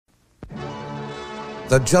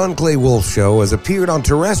The John Clay Wolfe Show has appeared on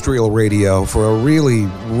terrestrial radio for a really,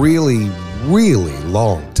 really, really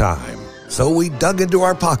long time. So we dug into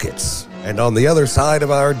our pockets, and on the other side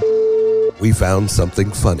of our we found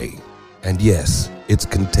something funny. And yes, it's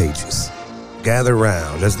contagious. Gather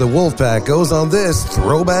round as the Wolfpack goes on this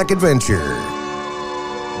throwback adventure.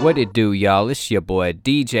 What it do, y'all? It's your boy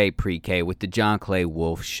DJ Pre-K with the John Clay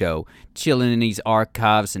Wolfe Show, chilling in these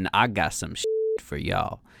archives, and I got some shit for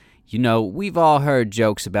y'all. You know, we've all heard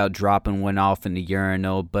jokes about dropping one off in the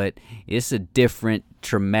urinal, but it's a different,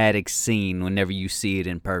 traumatic scene whenever you see it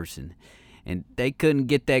in person. And they couldn't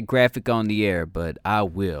get that graphic on the air, but I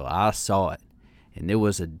will. I saw it. And it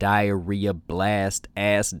was a diarrhea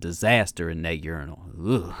blast-ass disaster in that urinal.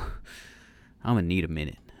 Ugh. I'm gonna need a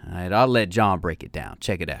minute. All right, I'll let John break it down.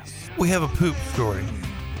 Check it out. We have a poop story.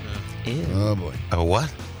 Ew. Oh, boy. A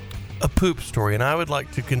what? A poop story, and I would like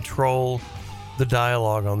to control the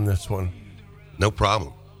dialogue on this one. No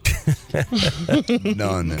problem.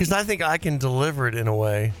 None. Because I think I can deliver it in a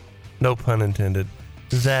way, no pun intended,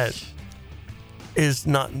 that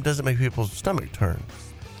doesn't make people's stomach turn.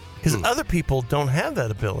 Because other people don't have that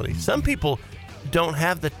ability. Some people don't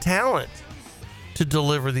have the talent to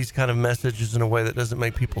deliver these kind of messages in a way that doesn't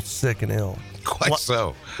make people sick and ill. Quite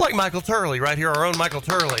so. Like Michael Turley, right here, our own Michael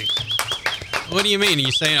Turley. What do you mean? Are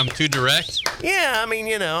you saying I'm too direct? Yeah, I mean,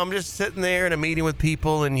 I'm just sitting there in a meeting with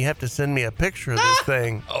people, and you have to send me a picture of this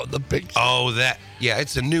thing. Oh, the picture. Oh, that. Yeah,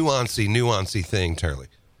 it's a nuancy thing, Turley.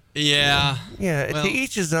 Yeah. Yeah, Well, to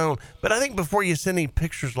each his own. But I think before you send any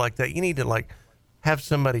pictures like that, you need to, have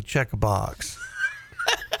somebody check a box.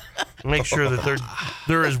 Make sure that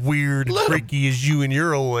they're as weird and freaky as you and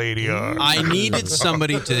your old lady are. I needed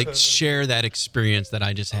somebody to share that experience that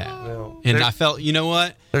I just had. And I felt, you know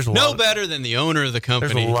what? There's no better than the owner of the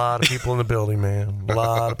company. There's a lot of people in the building, man. A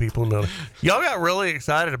lot of people in the building. Y'all got really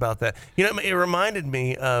excited about that. It reminded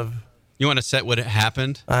me of... You want to set what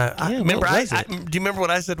happened? Do you remember what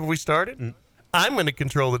I said when we started? I'm going to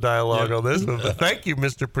control the dialogue on this one. Thank you,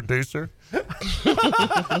 Mr. Producer.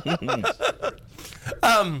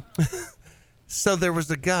 So there was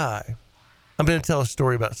a guy. I'm going to tell a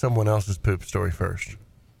story about someone else's poop story first.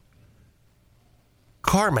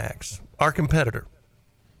 CarMax, our competitor.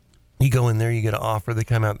 You go in there, you get an offer. They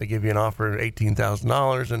come out, they give you an offer of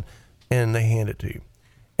 $18,000, and they hand it to you.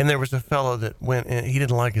 And there was a fellow that went in. He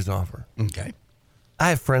didn't like his offer. Okay. I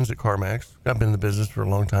have friends at CarMax. I've been in the business for a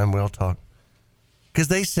long time. We all talk. Because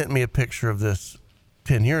they sent me a picture of this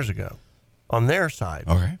 10 years ago on their side.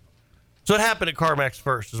 Okay. So it happened at CarMax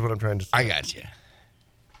first is what I'm trying to say. I got you.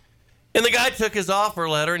 And the guy took his offer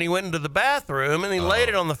letter and he went into the bathroom and he laid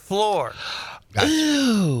it on the floor. Gotcha.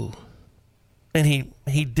 Ew. And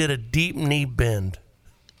he did a deep knee bend.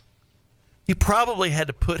 He probably had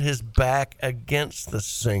to put his back against the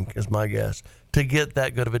sink, is my guess, to get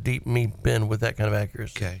that good of a deep knee bend with that kind of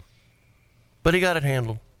accuracy. Okay. But he got it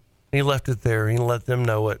handled. He left it there. He let them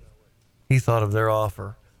know what he thought of their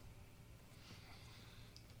offer.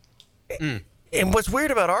 And what's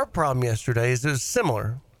weird about our problem yesterday is it was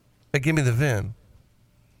similar. They give me the VIN.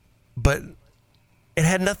 But it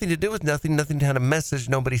had nothing to do with nothing. Nothing had a message.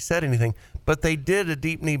 Nobody said anything. But they did a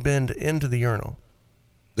deep knee bend into the urinal.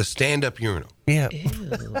 The stand-up urinal. Yeah.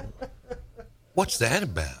 What's that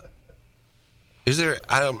about? Is there?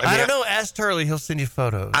 I don't know. Ask Turley. He'll send you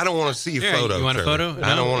photos. I don't want to see a Here, photo. you want a Turley. photo?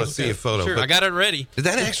 I don't No? want to see a photo. Sure, but I got it ready. Did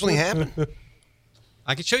that actually happen?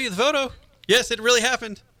 I can show you the photo. Yes, it really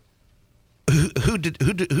happened. Who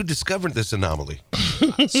discovered this anomaly?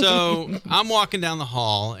 So I'm walking down the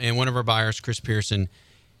hall, and one of our buyers, Chris Pearson,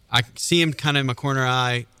 I see him kind of in my corner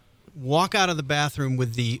eye, walk out of the bathroom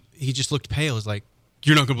with he just looked pale. He's like,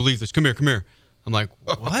 "You're not going to believe this. Come here. I'm like,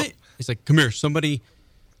 what? He's like, come here. Somebody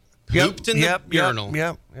pooped in the urinal.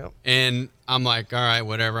 Yep. And I'm like, all right,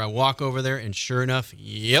 whatever. I walk over there, and sure enough,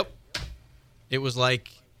 yep. It was a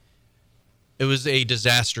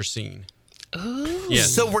disaster scene. Ooh.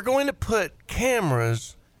 Yes. So we're going to put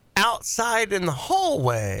cameras outside in the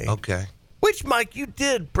hallway. Okay. Which, Mike, you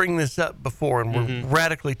did bring this up before and were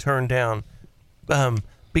radically turned down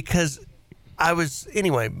because I was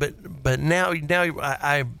anyway. But now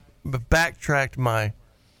I backtracked my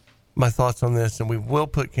thoughts on this, and we will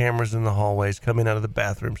put cameras in the hallways coming out of the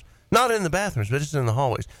bathrooms. Not in the bathrooms, but just in the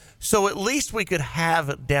hallways. So at least we could have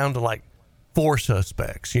it down to 4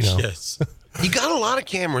 suspects. Yes. You got a lot of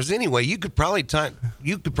cameras anyway. You could probably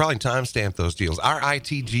timestamp those deals. Our IT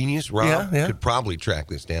genius, Rob, could probably track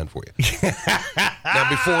this down for you. Now,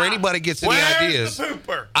 before anybody gets any ideas, the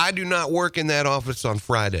pooper? I do not work in that office on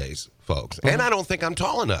Fridays, folks. And I don't think I'm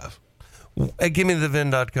tall enough. Give me the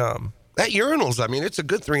VIN.com. That urinal's, it's a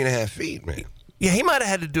good 3.5 feet, man. Yeah, he might have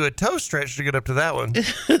had to do a toe stretch to get up to that one.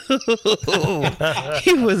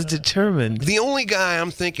 He was determined. The only guy I'm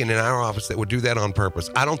thinking in our office that would do that on purpose,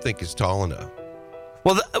 I don't think is tall enough.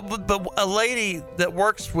 Well, but a lady that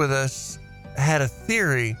works with us had a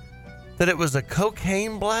theory that it was a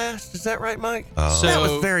cocaine blast. Is that right, Mike? So, that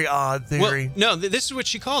was a very odd theory. Well, no, this is what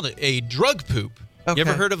she called it, a drug poop. Okay. You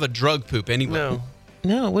ever heard of a drug poop anyway? No.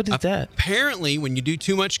 No, what is that? Apparently, when you do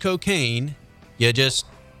too much cocaine, you just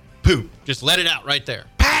poop. Just let it out right there.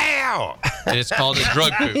 Pow! And it's called a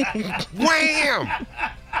drug poop. Wham!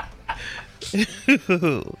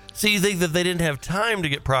 So you think that they didn't have time to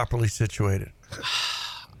get properly situated?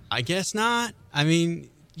 I guess not. I mean,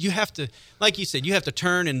 you have to, like you said, you have to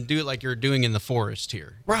turn and do it like you're doing in the forest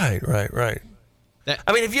here. Right. That,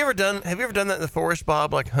 I mean, have you ever done that in the forest,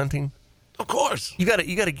 Bob, like hunting? Of course. You got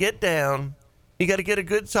to get down. You got to get a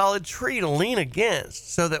good solid tree to lean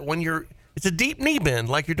against, so that when it's a deep knee bend,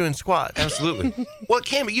 like you're doing squats. Absolutely. Well,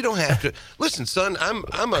 Cammy, you don't have to. Listen, son,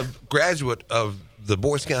 I'm a graduate of the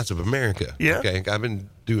Boy Scouts of America. Yeah. Okay, I've been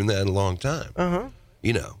doing that a long time.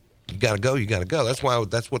 You know, you gotta go. That's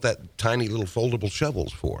what that tiny little foldable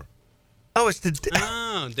shovel's for. Oh, it's to dig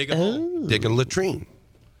a hole. Dig a latrine.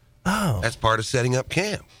 Oh. That's part of setting up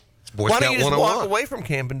camp. It's Boy Why Scout don't you just 101. walk away from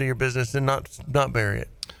camp and do your business and not bury it?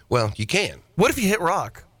 Well, you can. What if you hit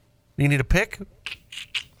rock? You need a pick?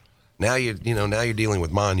 Now you're dealing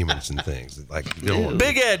with monuments and things like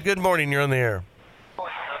Big Ed, good morning. You're on the air.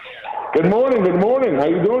 Good morning. How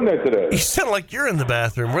you doing there today? You sound like you're in the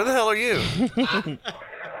bathroom. Where the hell are you?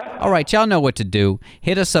 All right, y'all know what to do.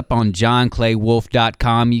 Hit us up on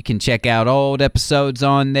johnclaywolf.com. You can check out old episodes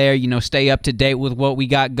on there. You know, stay up to date with what we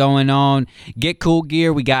got going on. Get cool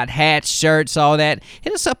gear. We got hats, shirts, all that.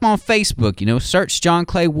 Hit us up on Facebook. You know, search John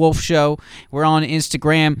Clay Wolf Show. We're on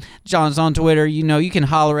Instagram. John's on Twitter. You know, you can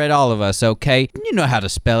holler at all of us, okay? You know how to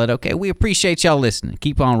spell it, okay? We appreciate y'all listening.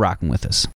 Keep on rocking with us.